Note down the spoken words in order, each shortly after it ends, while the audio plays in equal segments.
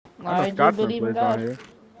I know I do Scotsman believe in plays on God. here.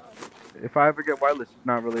 If I ever get whitelist, it's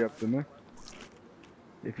not really up to me.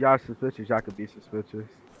 If y'all suspicious, y'all could be suspicious.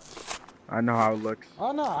 I know how it looks.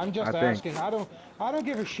 Oh no, I'm I just think. asking. I don't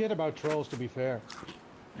give a shit about trolls, to be fair.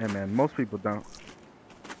 Hey man, most people don't.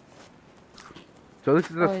 So this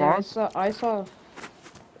is a Oh yeah, spawn? I saw,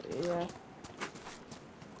 yeah.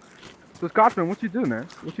 So Scotsman, what you do, man?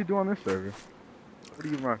 What you do on this server? What do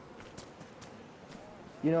you run?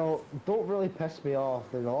 You know, dope really pissed me off.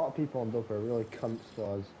 There's a lot of people on dope are really cunts to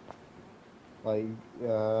us. Like,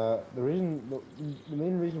 the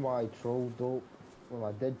main reason why I trolled dope, well,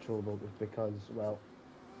 I did troll dope, is because, well,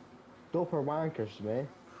 dope are wankers to me.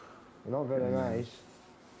 They're not Hey very man. nice.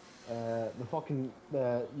 The fucking,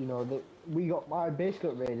 you know, my base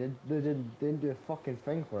got raided. They didn't do a fucking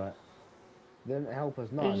thing for it. They didn't help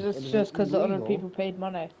us none. It It's was just because the other illegal. people paid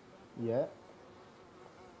money. Yeah.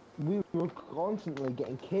 We were constantly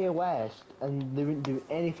getting KOS'd and they wouldn't do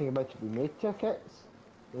anything about it. We made tickets,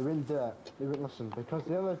 they wouldn't do it. They wouldn't listen because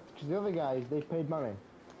the other guys, they paid money.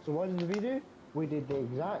 So what did we do? We did the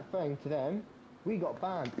exact thing to them. We got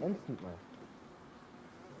banned instantly.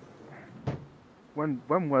 When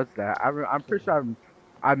was that? I'm So pretty sure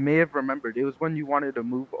I may have remembered. It was when you wanted to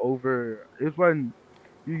move over. It was when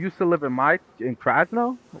you used to live in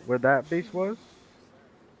Krasno, where that base was,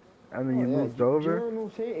 and then oh you yeah, moved do you over. remember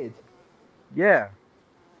Most Hated? Yeah.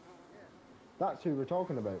 That's who we're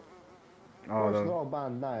talking about. Of Oh, course they're all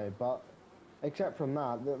banned now, but except from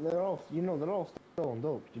that, they're all they're all still on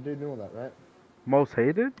dope. You do know that, right? most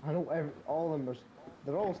hated? I know all of them are.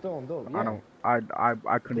 They're all still on dope. I Yeah, don't.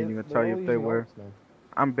 I couldn't even they're tell you all if they using were. alts now.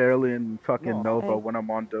 I'm barely in fucking No, Nova Hey, when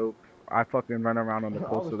I'm on dope. I fucking run around on the I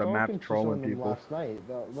coast was of the maps talking to some trolling of them people. last night.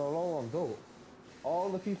 They're all on dope. All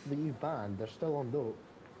the people that you've banned, they're still on dope.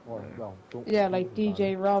 Or, well, dope yeah, dope like has banned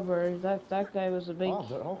them. DJ Robber, that guy was a big. Oh,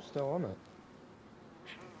 they're all still on it.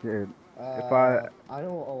 Shit. If I I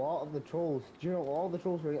know a lot of the trolls. Do you know all the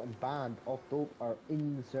trolls who are getting banned off dope are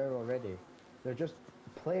in the server already? They're just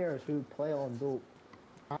players who play on dope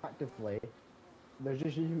actively. They're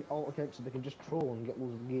just using alt accounts so they can just troll and get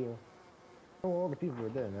loads of gear. I know all the people who are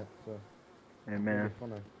doing it, so Hey it's really man,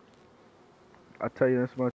 funny. I'll tell you this much.